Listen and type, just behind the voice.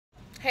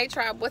Hey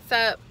tribe, what's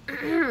up?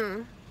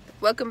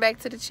 Welcome back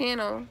to the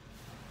channel.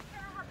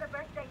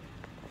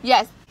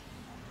 Yes.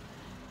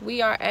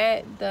 We are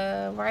at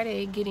the Rite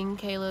Aid getting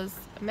Kayla's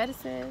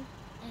medicine.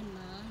 And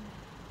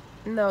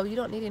mine. No, you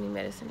don't need any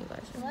medicine,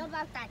 Elijah. What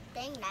about that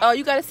thing? Oh,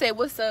 you gotta say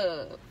what's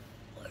up.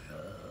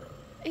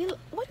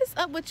 What is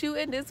up with you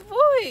in this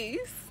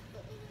voice?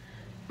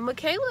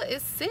 Makayla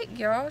is sick,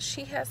 y'all.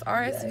 She has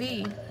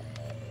RSV.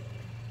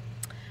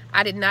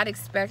 I did not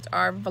expect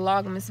our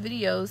Vlogmas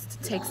videos to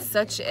take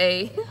such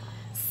a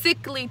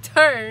sickly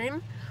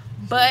turn,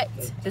 but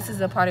this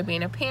is a part of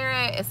being a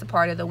parent. It's a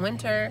part of the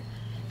winter,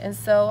 and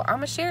so I'm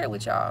gonna share it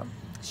with y'all.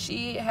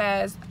 She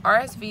has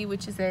RSV,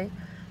 which is a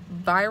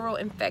viral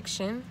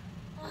infection.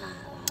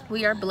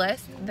 We are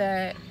blessed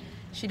that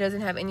she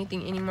doesn't have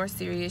anything any more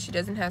serious. She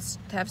doesn't have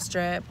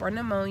strep or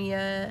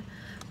pneumonia,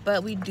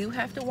 but we do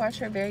have to watch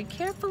her very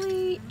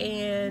carefully,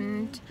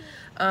 and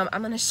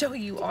I'm gonna show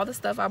you all the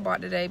stuff I bought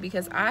today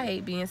because I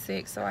hate being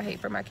sick, so I hate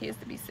for my kids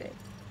to be sick.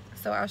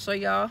 So I'll show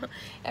y'all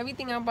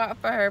everything I bought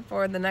for her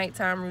for the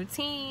nighttime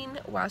routine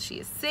while she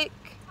is sick.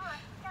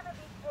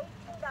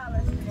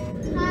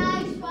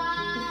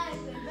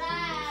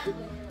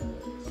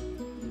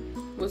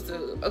 What's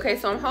up? Okay,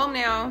 so I'm home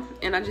now,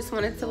 and I just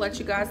wanted to let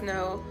you guys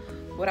know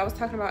what I was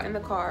talking about in the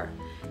car.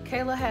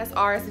 Kayla has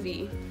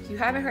RSV. If you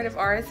haven't heard of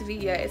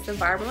RSV yet, it's a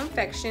viral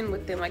infection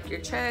within like your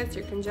chest,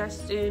 your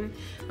congestion,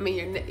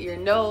 your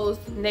nose,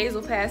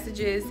 nasal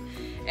passages,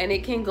 and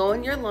it can go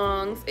in your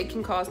lungs. It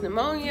can cause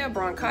pneumonia,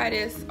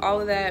 bronchitis,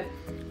 all of that.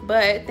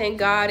 But thank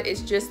God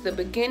it's just the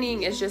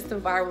beginning. It's just a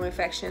viral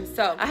infection.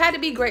 So I had to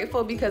be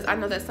grateful because I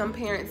know that some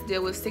parents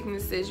deal with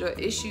sicknesses or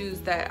issues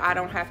that I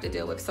don't have to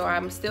deal with. So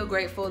I'm still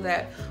grateful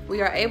that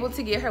we are able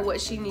to get her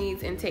what she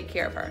needs and take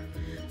care of her.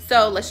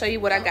 So let's show you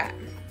what I got.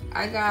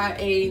 I got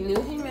a new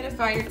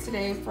humidifier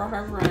today for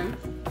her room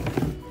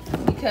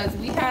because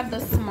we have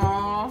the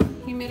small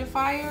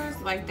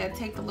humidifiers like that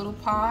take the little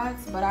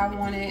pods, but I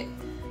wanted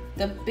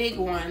the big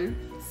one.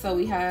 So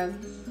we have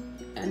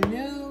a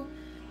new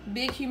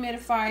big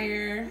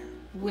humidifier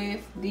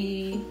with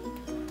the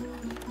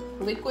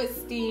liquid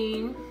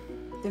steam,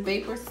 the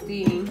vapor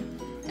steam,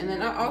 and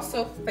then I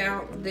also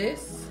found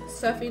this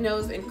stuffy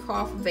nose and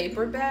cough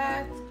vapor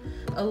bath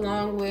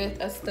along with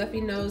a stuffy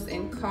nose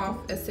and cough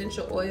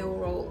essential oil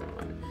roll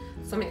on.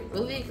 So I'm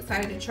really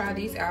excited to try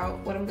these out.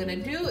 What I'm gonna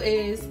do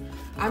is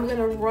I'm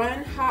gonna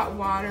run hot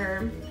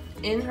water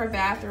in her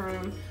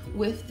bathroom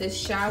with the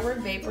shower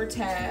vapor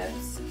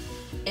tabs,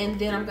 and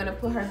then I'm gonna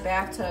put her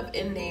bathtub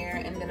in there,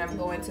 and then I'm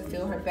going to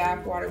fill her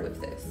bath water with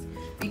this,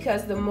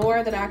 because the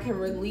more that I can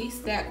release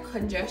that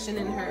congestion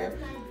in her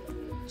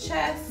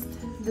chest,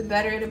 the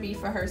better it'll be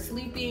for her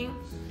sleeping.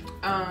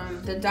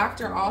 The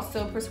doctor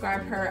also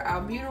prescribed her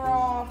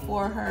albuterol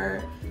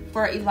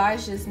for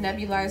Elijah's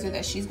nebulizer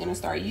that she's gonna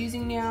start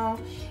using now,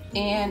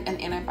 and an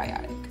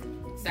antibiotic.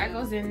 That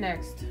goes in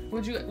next.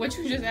 What you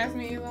just asked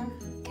me, Ela?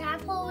 Can I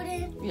pull it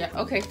in? Yeah.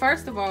 Okay.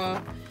 First of all,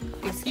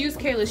 excuse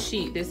Kayla's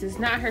sheet. This is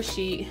not her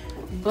sheet,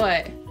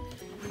 but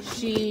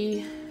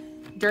she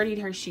dirtied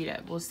her sheet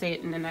up. We'll say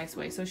it in a nice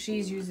way. So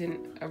she's using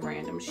a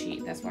random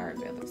sheet. That's why her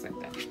bed looks like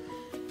that.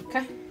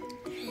 Okay.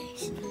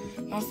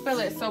 Don't spill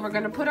it. So we're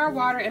gonna put our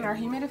water in our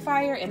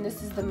humidifier, and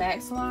this is the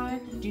Max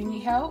line. Do you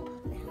need help?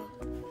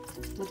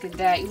 Look at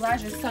that.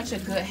 Elijah's such a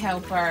good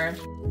helper.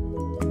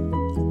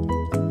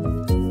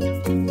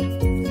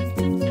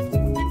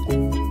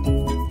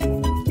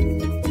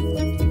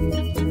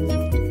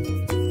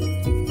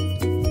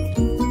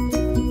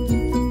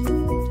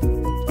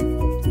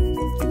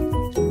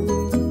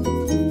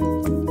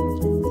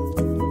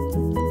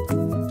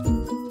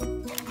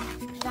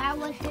 That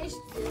was his.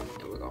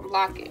 And we're gonna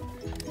lock it.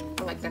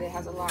 I like that it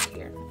has a lock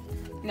here.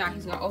 Now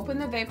he's gonna open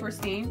the vapor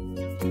steam.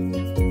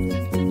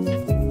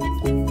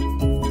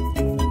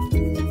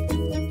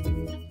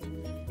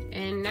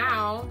 And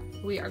now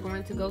we are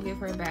going to go give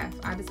her a bath.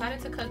 I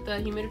decided to cut the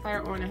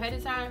humidifier on ahead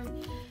of time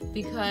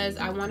because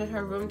I wanted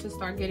her room to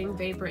start getting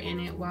vapor in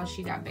it while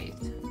she got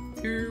bathed.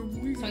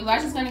 So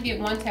Elijah's gonna get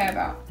one tab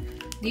out.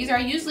 These are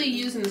usually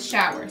used in the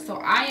shower, so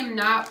I am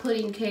not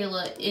putting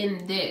Kayla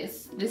in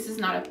this. This is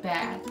not a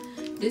bath.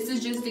 This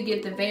is just to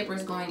get the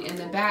vapors going in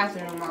the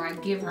bathroom while I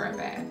give her a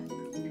bath.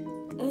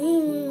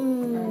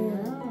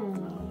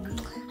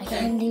 I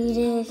can't do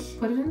this.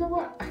 Put it in the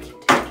water. I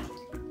can't do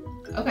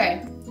it.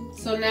 Okay,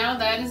 so now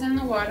that is in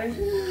the water.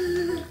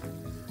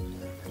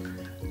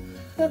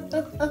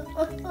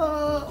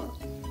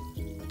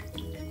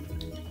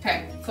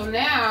 Okay, so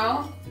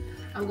now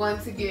I'm going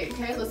to get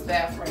Kayla's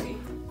bath ready.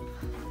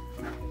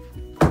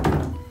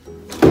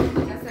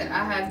 Like I said,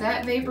 I have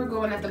that vapor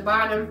going at the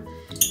bottom,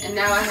 and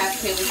now I have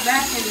Kayla's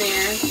bath in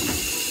there,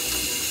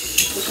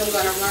 which I'm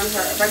going to run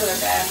her a regular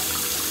bath.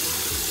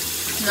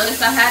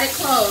 Notice I had it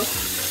closed.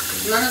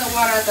 None of the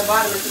water at the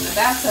bottom is in the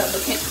bathtub,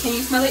 but can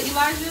you smell it,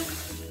 Elijah?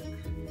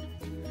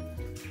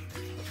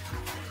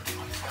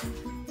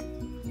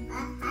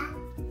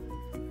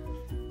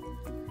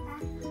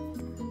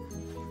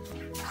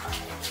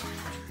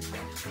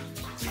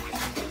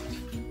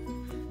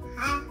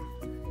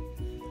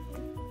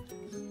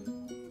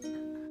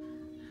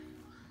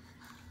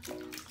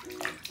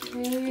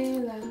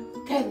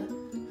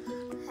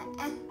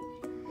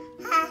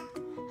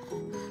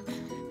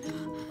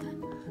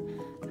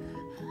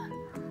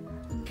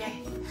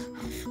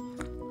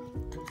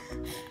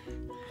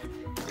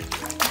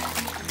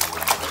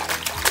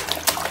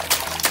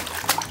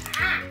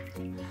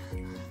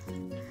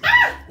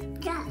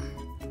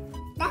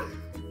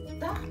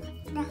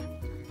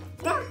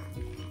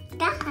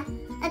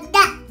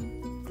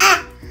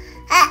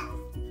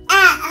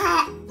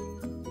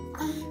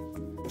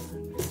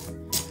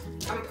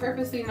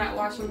 purposely not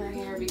washing her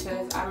hair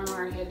because I don't want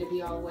her head to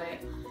be all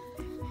wet.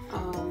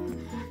 And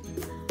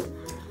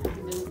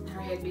then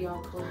her head be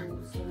all cold.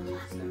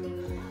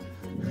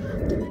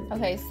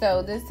 Okay,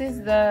 so this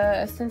is the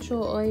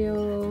essential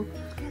oil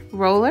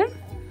roller.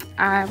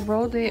 I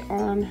rolled it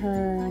on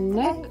her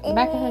neck,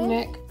 back of her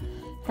neck,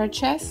 her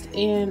chest,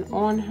 and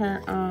on her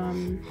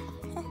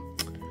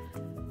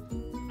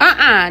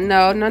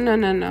no,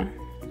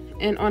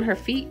 and on her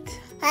feet.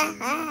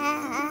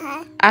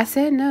 I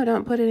said no,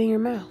 don't put it in your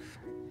mouth.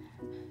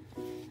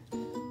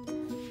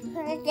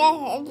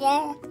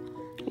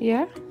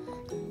 Yeah?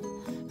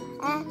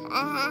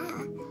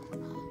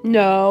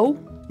 No.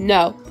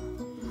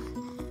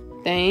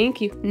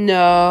 Thank you.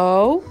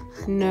 No.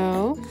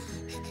 No.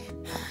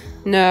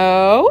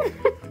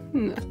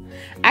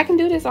 I can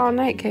do this all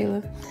night,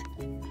 Kayla.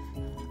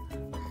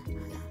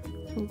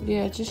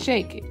 Yeah, just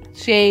shake it.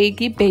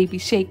 Shake it, baby,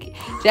 shake it.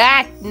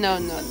 No.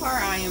 The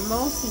part I am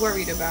most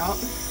worried about,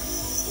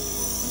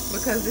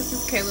 because this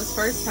is Kayla's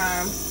first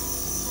time.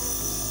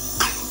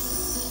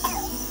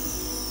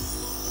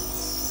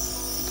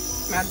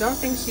 I don't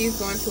think she's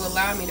going to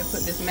allow me to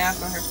put this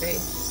mask on her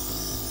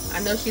face.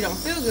 I know she don't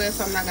feel good,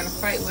 so I'm not going to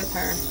fight with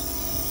her.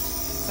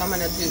 So I'm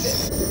going to do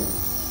this.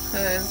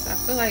 Because I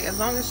feel like as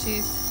long as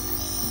she's...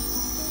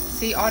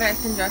 See, all that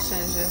congestion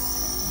is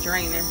just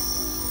draining.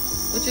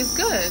 Which is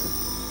good.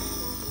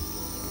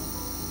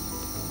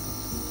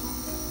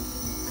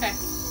 Okay.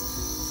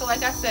 So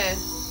like I said,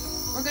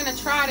 we're going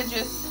to try to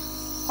just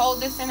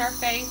hold this in her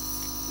face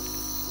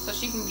so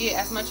she can get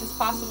as much as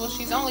possible.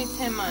 She's only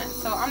 10 months,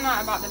 so I'm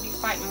not about to be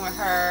fighting with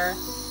her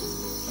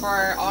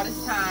for all this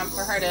time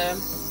for her to,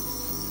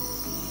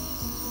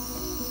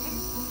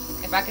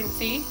 if I can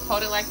see,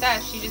 hold it like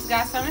that. She just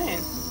got some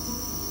in.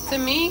 To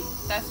me,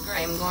 that's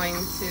great. I'm going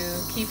to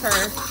keep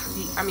her,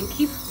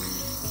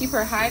 keep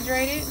her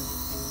hydrated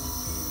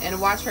and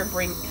watch her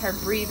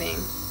breathing.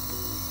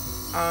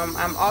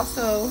 I'm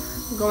also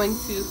going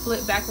to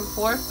flip back and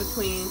forth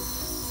between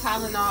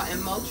Tylenol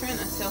and Motrin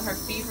until her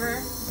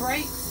fever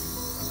breaks.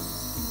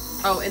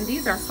 Oh, and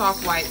these are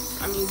soft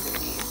wipes. I'm using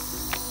these.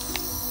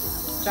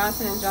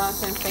 Johnson &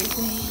 Johnson Face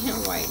and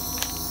Hand Wipes.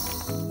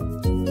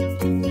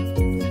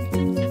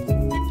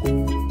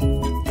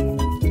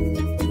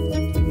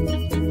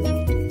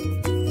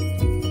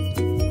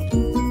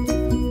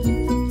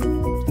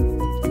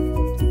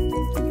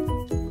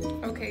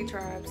 Okay,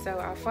 tribe. So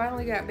I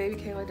finally got baby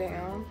Kayla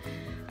down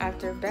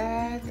after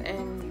bath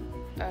and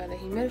the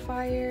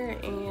humidifier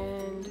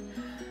and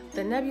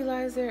the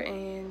nebulizer,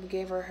 and we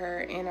gave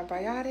her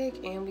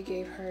antibiotic and we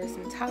gave her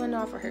some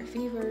Tylenol for her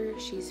fever.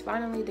 She's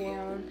finally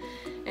down,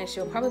 and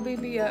she'll probably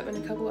be up in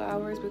a couple of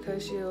hours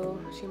because she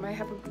might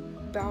have a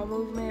bowel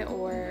movement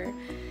or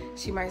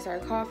she might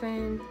start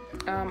coughing.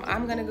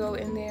 I'm gonna go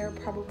in there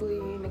probably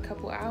in a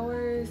couple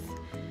hours.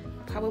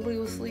 Probably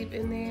will sleep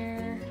in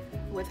there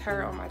with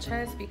her on my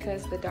chest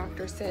because the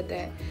doctor said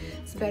that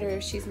it's better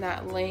if she's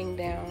not laying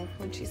down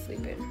when she's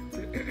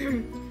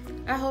sleeping.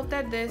 I hope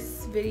that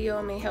this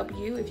video may help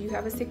you if you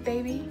have a sick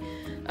baby.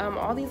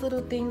 All these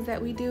little things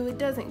that we do, it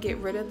doesn't get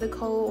rid of the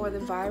cold or the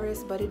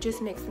virus, but it just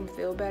makes them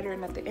feel better,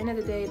 and at the end of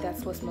the day,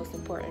 that's what's most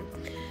important.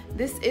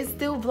 This is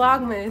still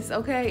Vlogmas,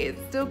 okay?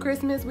 It's still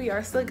Christmas. We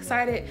are so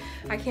excited.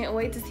 I can't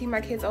wait to see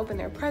my kids open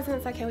their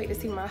presents. I can't wait to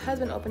see my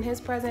husband open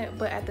his present,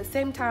 but at the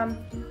same time,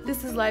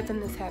 this is life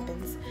and this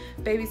happens.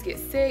 Babies get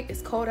sick,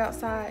 it's cold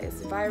outside,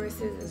 it's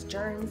viruses, it's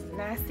germs, it's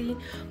nasty,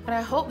 but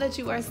I hope that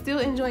you are still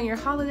enjoying your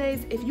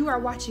holidays. If you are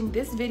watching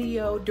this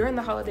video during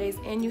the holidays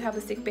and you have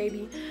a sick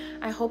baby,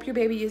 I hope your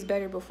baby is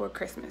better before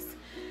Christmas.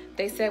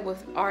 They said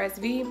with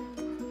RSV,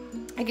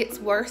 it gets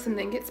worse and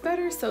then gets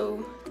better.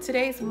 So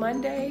today's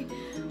Monday,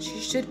 she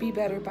should be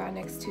better by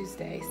next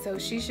Tuesday. So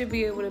she should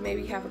be able to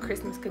maybe have a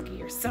Christmas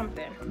cookie or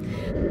something.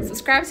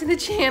 Subscribe to the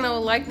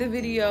channel, like the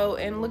video,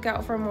 and look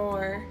out for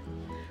more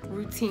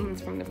routines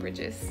from the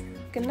Bridges.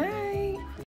 Good night.